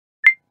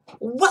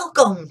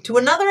Welcome to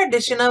another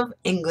edition of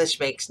English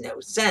Makes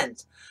No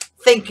Sense.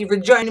 Thank you for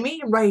joining me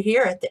right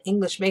here at the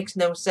English Makes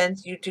No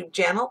Sense YouTube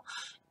channel.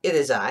 It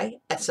is I,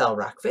 SL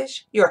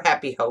Rockfish, your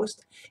happy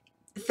host.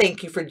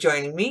 Thank you for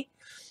joining me.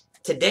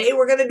 Today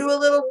we're going to do a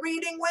little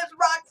reading with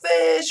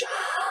Rockfish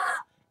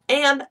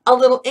and a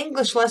little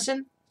English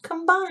lesson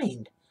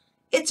combined.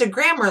 It's a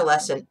grammar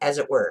lesson, as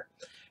it were,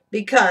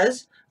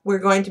 because we're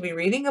going to be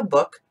reading a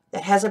book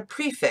that has a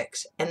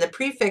prefix, and the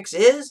prefix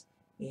is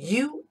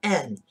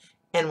UN.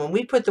 And when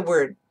we put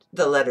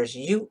the letters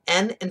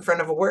UN in front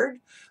of a word,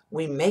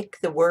 we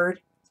make the word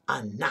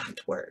a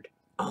not word.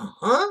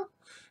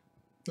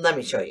 Let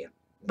me show you.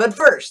 But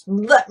first,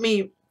 let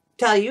me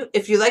tell you,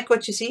 if you like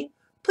what you see,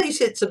 please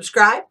hit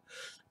subscribe.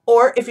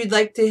 Or if you'd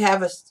like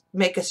to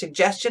make a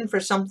suggestion for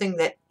something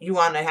that you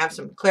want to have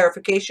some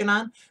clarification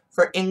on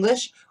for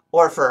English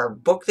or for a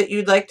book that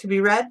you'd like to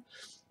be read,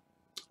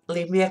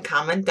 leave me a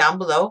comment down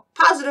below.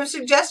 Positive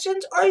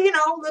suggestions or,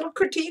 little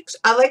critiques.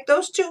 I like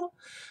those too.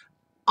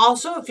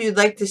 Also, if you'd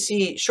like to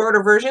see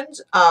shorter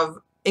versions of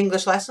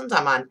English lessons,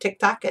 I'm on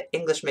TikTok at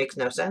English Makes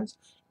No Sense,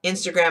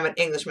 Instagram at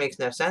English Makes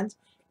No Sense,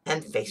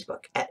 and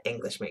Facebook at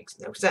English Makes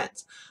No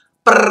Sense.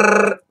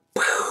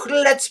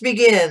 Let's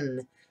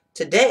begin.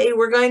 Today,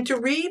 we're going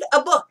to read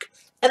a book,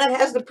 and it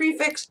has the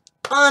prefix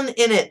un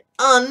in it.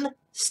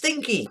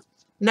 Unstinky.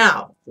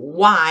 Now,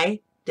 why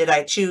did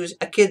I choose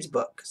a kid's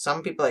book?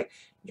 Some people are like,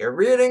 you're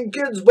reading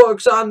kids'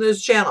 books on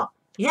this channel.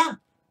 Yeah,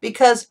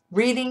 because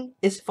reading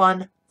is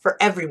fun for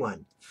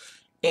everyone.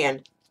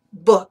 And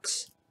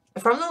books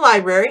from the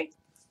library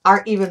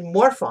are even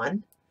more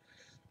fun.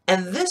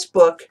 And this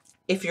book,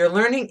 if you're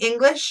learning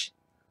English,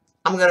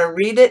 I'm going to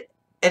read it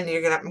and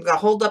I'm going to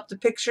hold up the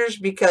pictures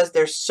because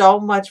there's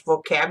so much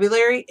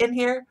vocabulary in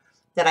here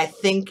that I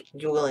think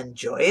you will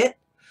enjoy it.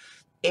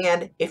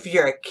 And if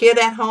you're a kid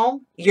at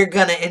home, you're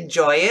going to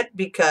enjoy it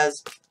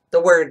because the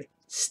word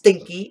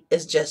stinky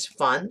is just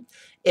fun.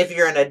 If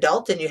you're an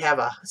adult and you have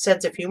a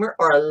sense of humor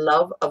or a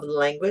love of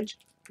language,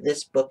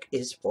 this book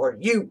is for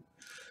you.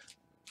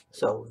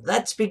 So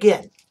let's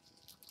begin.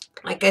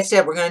 Like I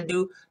said, we're going to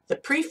do the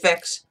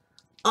prefix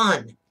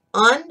un.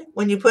 Un,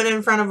 when you put it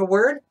in front of a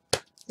word,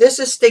 this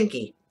is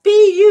stinky.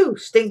 B-U,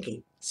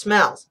 stinky,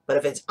 smells. But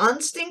if it's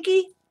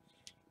unstinky,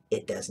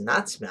 it does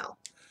not smell.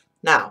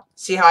 Now,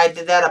 see how I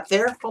did that up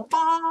there?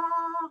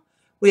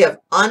 We have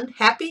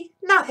unhappy,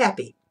 not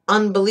happy.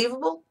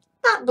 Unbelievable,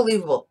 not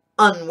believable.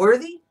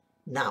 Unworthy,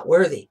 not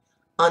worthy.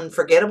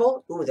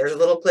 Unforgettable, ooh, there's a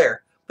little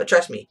clear. But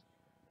trust me,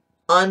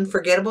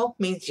 unforgettable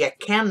means you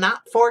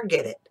cannot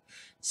forget it.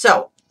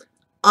 So,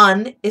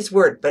 un is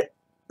word, but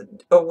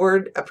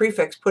a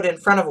prefix put in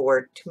front of a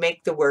word to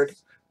make the word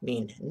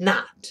mean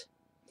not.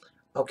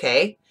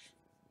 Okay?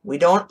 We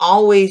don't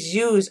always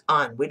use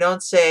un. We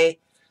don't say,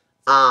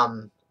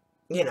 some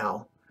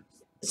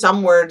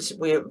words,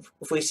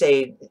 if we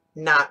say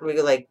not, we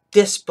go like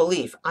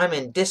disbelief. I'm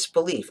in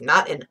disbelief,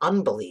 not in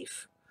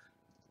unbelief.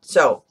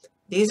 So,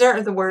 these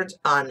are the words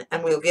un,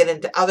 and we'll get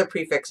into other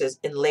prefixes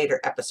in later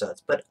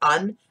episodes. But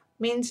un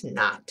means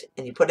not,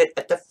 and you put it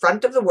at the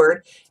front of the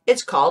word.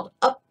 It's called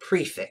a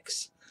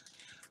prefix.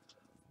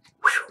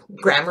 Whew,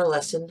 grammar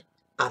lesson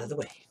out of the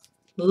way.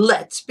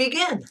 Let's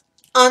begin.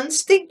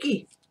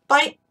 Unstinky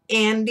by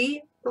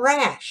Andy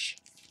Rash.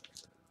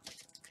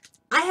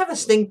 I have a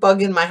stink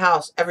bug in my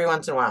house every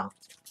once in a while.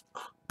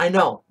 I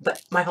know,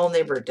 but my whole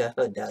neighborhood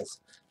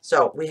does.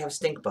 So we have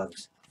stink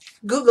bugs.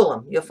 Google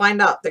them. You'll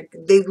find out.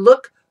 They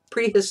look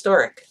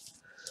prehistoric.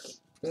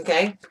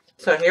 Okay,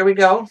 so here we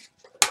go.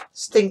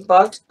 Stink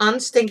bugs,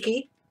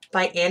 Unstinky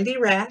by Andy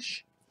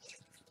Rash.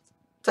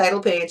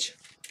 Title page.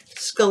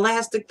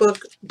 Scholastic book.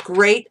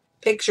 Great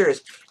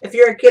pictures. If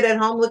you're a kid at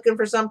home looking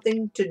for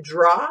something to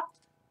draw,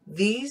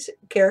 these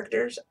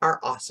characters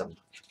are awesome.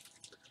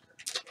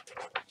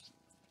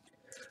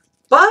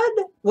 Bud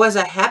was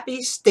a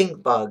happy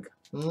stink bug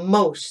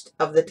most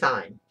of the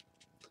time.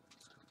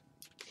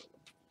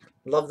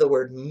 Love the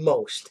word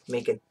most.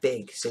 Make it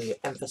big so you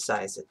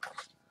emphasize it.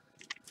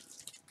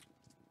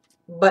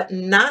 But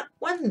not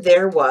when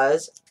there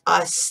was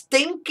a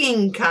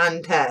stinking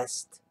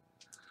contest.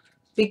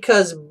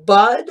 Because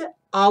Bud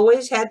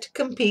always had to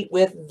compete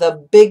with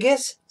the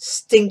biggest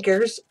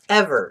stinkers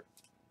ever.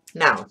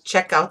 Now,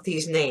 check out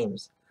these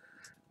names.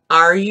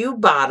 R.U.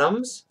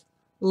 Bottoms,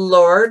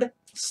 Lord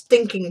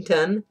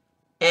Stinkington,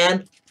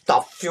 and the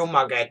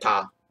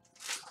Fumigator.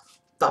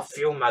 The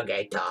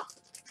Fumigator.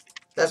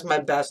 That's my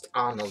best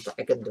Arnold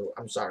I can do.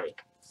 I'm sorry.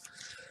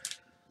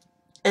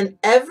 And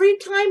every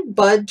time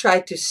Bud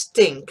tried to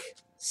stink,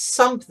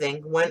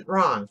 something went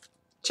wrong.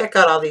 Check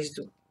out all these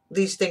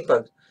stink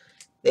bugs.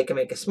 They can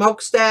make a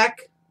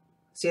smokestack.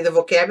 See the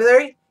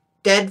vocabulary?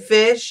 Dead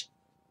fish,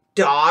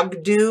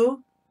 dog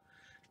dew,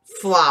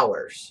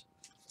 flowers.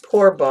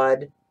 Poor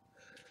Bud.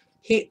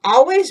 He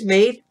always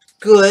made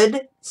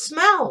good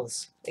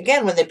smells.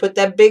 Again, when they put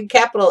that big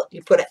capital,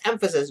 you put an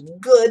emphasis.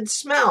 Good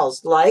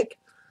smells. Like,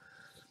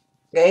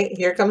 okay,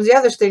 here comes the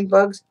other stink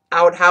bugs.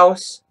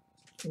 Outhouse,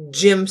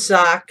 gym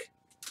sock,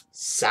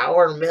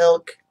 sour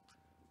milk,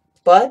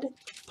 Bud,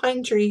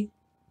 pine tree.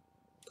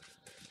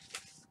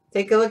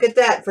 Take a look at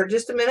that for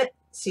just a minute.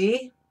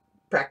 See?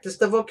 Practice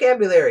the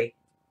vocabulary.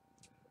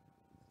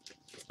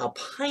 A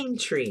pine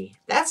tree.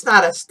 That's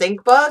not a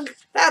stink bug.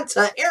 That's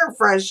an air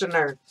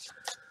freshener.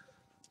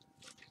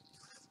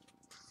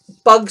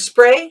 Bug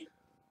spray.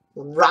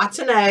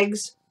 Rotten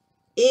eggs.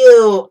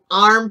 Ew.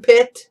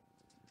 Armpit.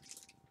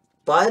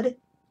 Bud.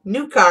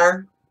 New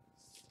car.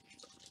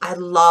 I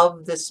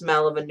love the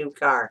smell of a new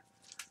car.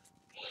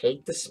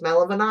 Hate the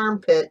smell of an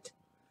armpit.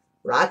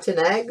 Rotten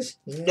eggs?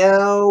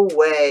 No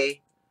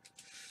way.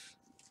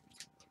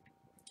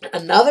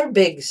 Another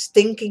big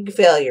stinking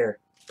failure.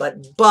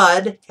 But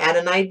Bud had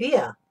an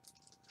idea.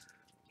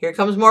 Here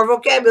comes more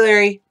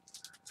vocabulary.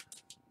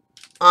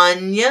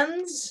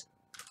 Onions.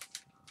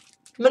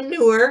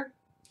 Manure.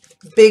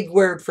 Big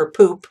word for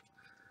poop.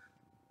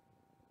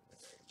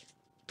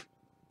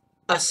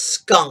 A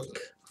skunk.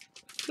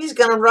 He's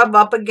going to rub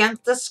up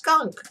against a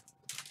skunk.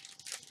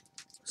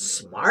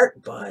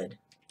 Smart Bud.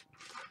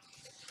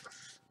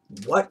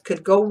 What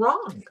could go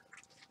wrong?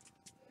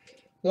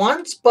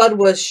 Once Bud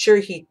was sure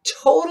he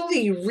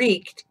totally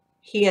reeked,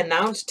 he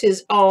announced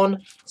his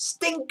own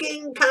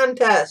stinking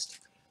contest.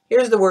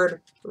 Here's the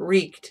word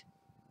reeked.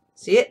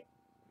 See it?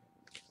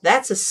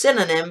 That's a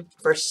synonym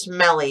for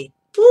smelly.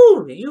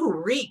 Ooh, you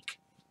reek.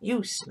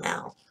 You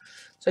smell.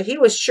 So he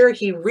was sure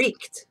he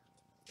reeked.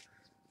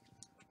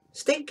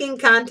 Stinking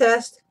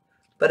contest.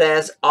 But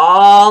as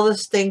all the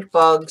stink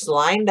bugs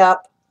lined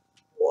up,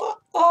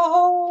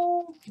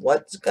 whoa,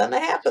 what's going to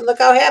happen? Look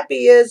how happy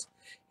he is.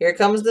 Here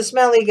comes the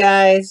smelly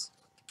guys.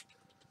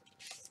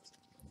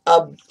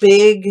 A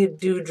big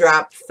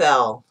dewdrop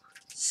fell.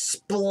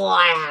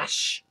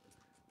 Splash.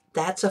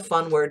 That's a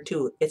fun word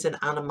too. It's an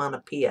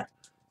onomatopoeia.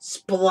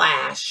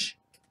 Splash.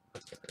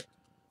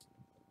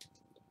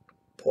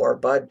 Poor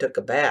Bud took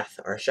a bath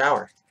or a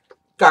shower.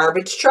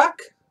 Garbage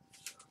truck.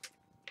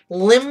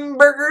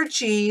 Limburger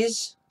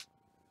cheese.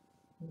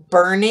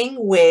 Burning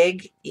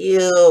wig.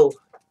 Ew.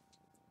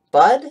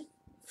 Bud.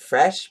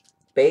 Fresh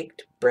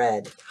baked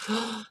bread.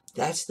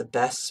 That's the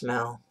best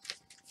smell.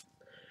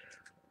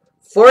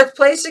 Fourth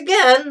place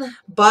again.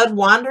 Bud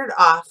wandered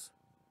off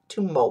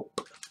to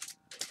mope.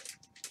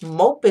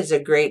 Mope is a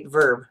great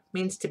verb.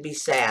 Means to be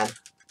sad.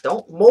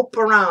 Don't mope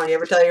around. You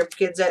ever tell your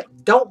kids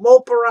that? Don't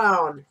mope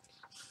around.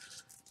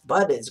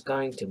 Bud is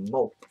going to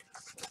mope.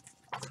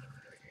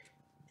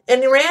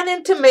 And he ran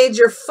into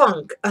Major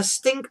Funk, a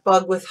stink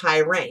bug with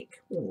high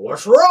rank.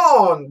 What's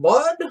wrong,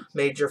 Bud?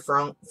 Major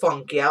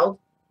Funk yelled.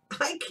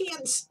 I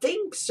can't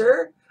stink,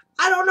 sir.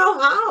 I don't know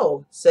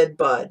how, said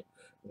Bud.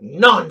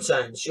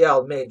 Nonsense,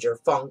 yelled Major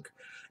Funk.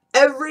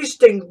 Every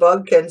stink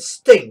bug can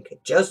stink.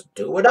 Just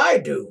do what I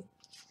do.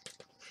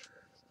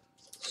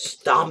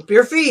 Stomp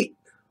your feet.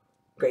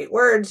 Great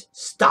words.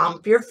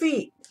 Stomp your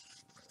feet.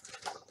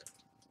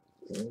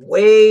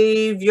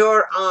 Wave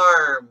your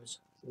arms.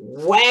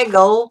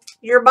 Waggle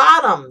your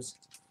bottoms.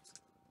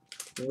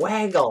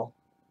 Waggle.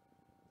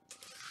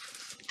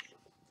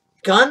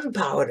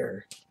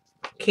 Gunpowder.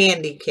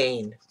 Candy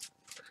cane.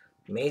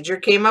 Major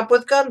came up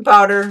with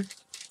gunpowder.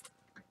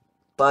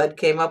 Bud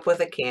came up with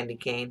a candy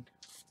cane.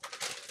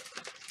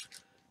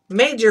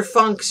 Major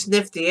Funk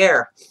sniffed the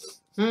air.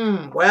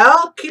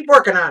 Well, keep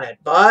working on it,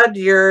 Bud.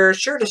 You're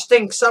sure to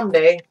stink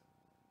someday.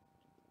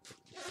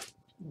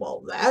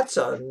 Well, that's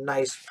a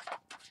nice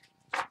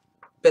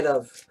bit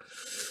of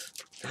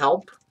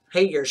help.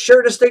 Hey, you're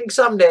sure to stink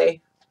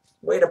someday.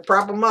 Way to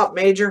prop him up,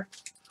 Major.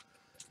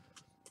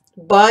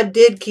 Bud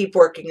did keep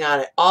working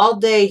on it. All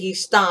day he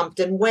stomped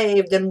and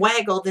waved and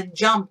waggled and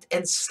jumped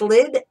and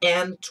slid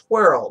and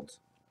twirled.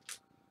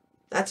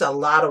 That's a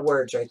lot of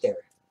words right there.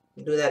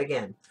 Do that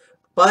again.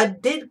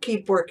 Bud did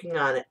keep working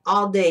on it.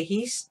 All day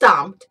he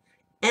stomped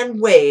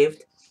and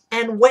waved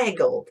and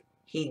waggled.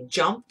 He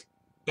jumped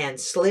and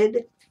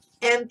slid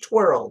and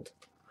twirled.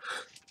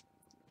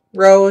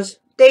 Rose,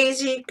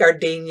 daisy,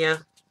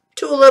 gardenia,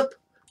 tulip,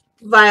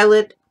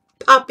 violet,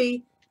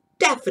 poppy,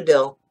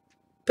 daffodil,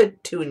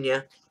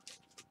 petunia.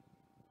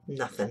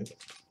 Nothing.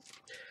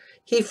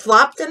 He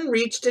flopped and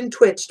reached and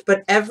twitched,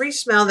 but every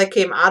smell that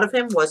came out of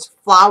him was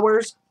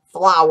flowers,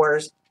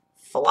 flowers,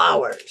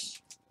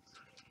 flowers.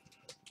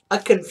 A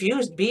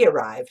confused bee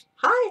arrived.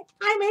 Hi,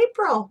 I'm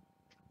April.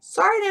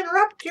 Sorry to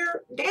interrupt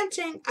your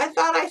dancing. I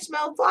thought I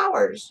smelled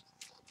flowers.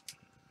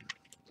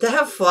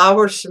 That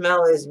flower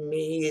smell is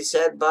me,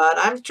 said Bud.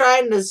 I'm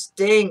trying to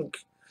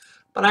stink,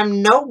 but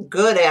I'm no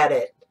good at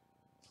it.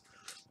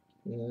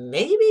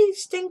 Maybe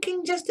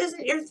stinking just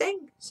isn't your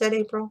thing, said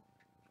April.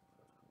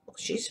 Well,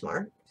 she's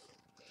smart.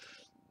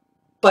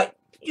 But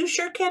you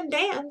sure can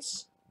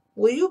dance.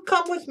 Will you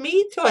come with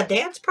me to a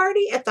dance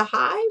party at the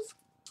Hive?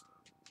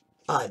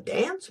 A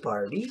dance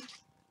party?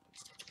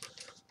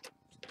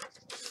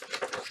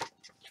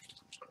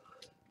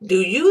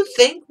 Do you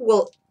think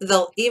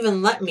they'll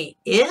even let me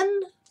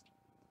in?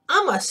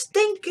 I'm a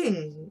stink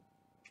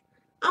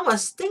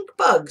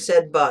bug,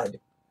 said Bud.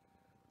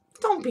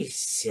 Don't be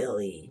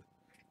silly.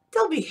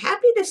 They'll be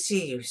happy to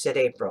see you, said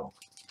April.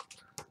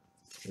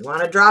 You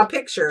want to draw a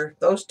picture?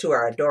 Those two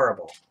are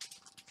adorable.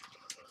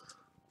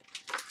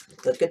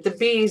 Look at the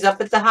bees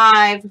up at the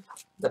hive.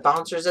 The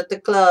bouncers at the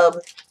club.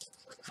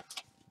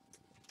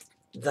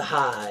 The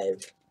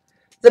hive.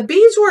 The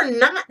bees were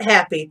not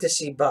happy to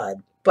see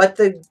Bud, but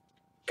the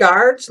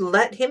guards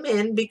let him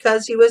in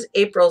because he was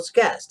April's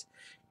guest.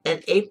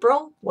 And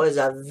April was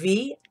a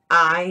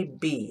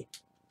VIB,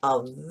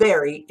 a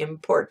very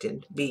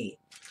important bee.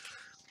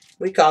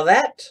 We call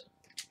that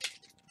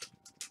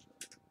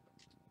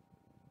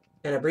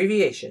an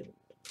abbreviation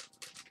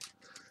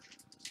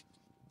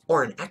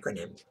or an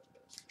acronym.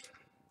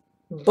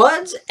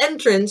 Bud's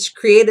entrance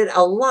created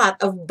a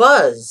lot of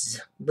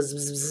buzz. Buzz,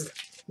 buzz, buzz.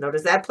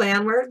 Notice that play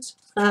on words?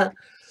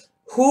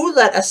 Who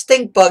let a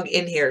stink bug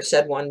in here,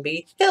 said one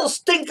bee. He'll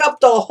stink up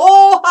the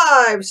whole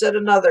hive, said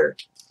another.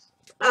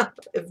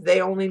 If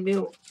they only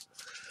knew.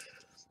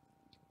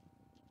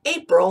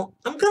 April,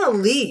 I'm going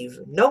to leave.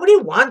 Nobody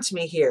wants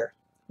me here.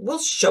 We'll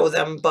show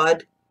them,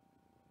 Bud.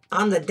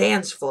 On the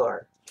dance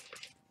floor.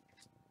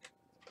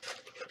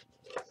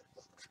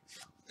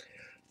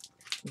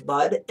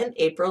 Bud and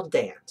April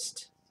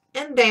danced.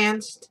 And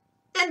danced.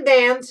 And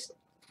danced.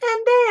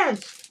 And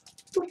danced.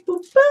 Boop,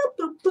 boop, boop,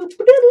 boop, boop,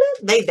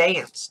 boop. They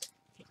danced.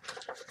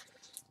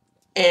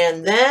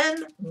 And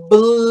then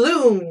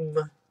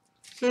bloom.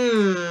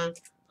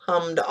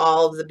 Hummed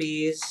all of the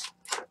bees.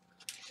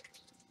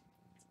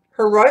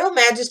 Her Royal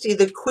Majesty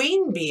the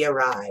Queen Bee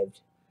arrived.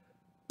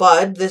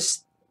 Bud the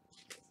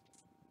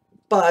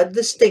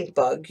stink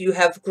bug, you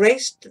have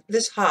graced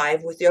this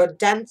hive with your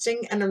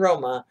dancing and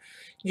aroma.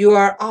 You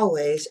are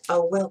always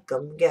a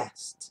welcome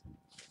guest.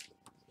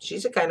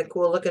 She's a kind of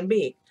cool looking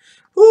bee.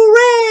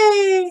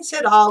 Hooray!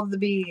 Said all of the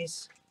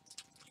bees.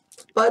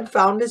 Bud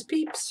found his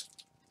peeps.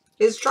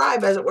 His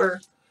tribe, as it were.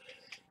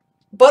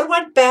 Bud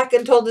went back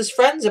and told his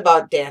friends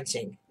about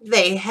dancing.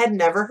 They had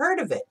never heard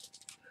of it.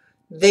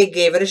 They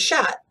gave it a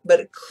shot, but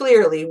it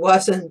clearly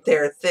wasn't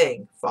their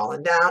thing.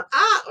 Falling down,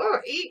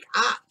 eek,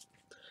 ah.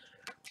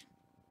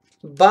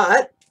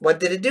 But what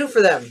did it do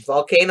for them?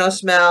 Volcano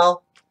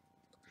smell,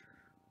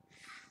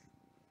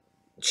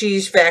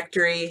 cheese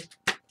factory,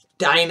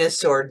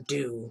 dinosaur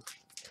dew.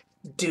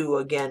 Dew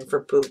again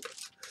for poop.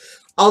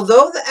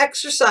 Although the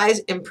exercise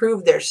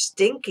improved their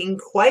stinking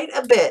quite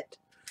a bit,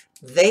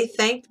 they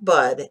thanked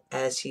Bud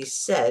as he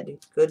said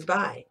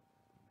goodbye.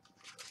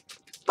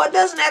 Bud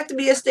doesn't have to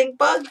be a stink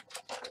bug.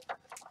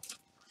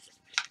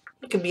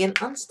 He can be an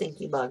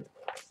unstinky bug.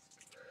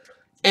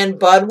 And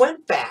Bud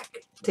went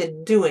back to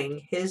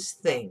doing his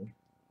thing.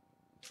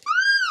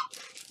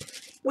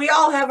 We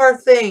all have our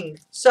thing.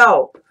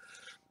 So,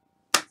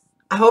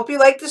 I hope you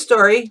liked the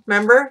story.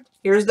 Remember,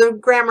 here's the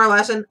grammar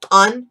lesson.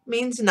 Un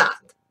means not.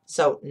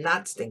 So,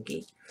 not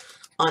stinky.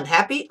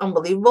 Unhappy,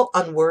 unbelievable,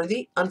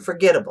 unworthy,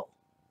 unforgettable.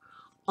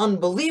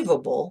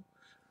 Unbelievable,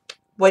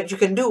 what you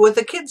can do with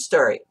a kid's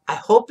story. I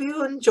hope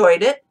you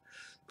enjoyed it.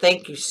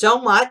 Thank you so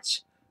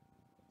much.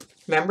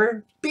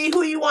 Remember, be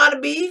who you want to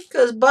be,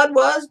 because Bud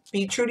was.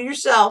 Be true to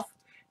yourself.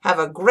 Have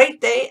a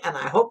great day, and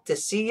I hope to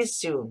see you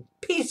soon.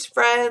 Peace,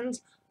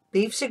 friends.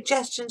 Leave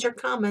suggestions or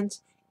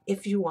comments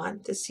if you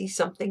want to see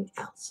something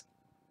else.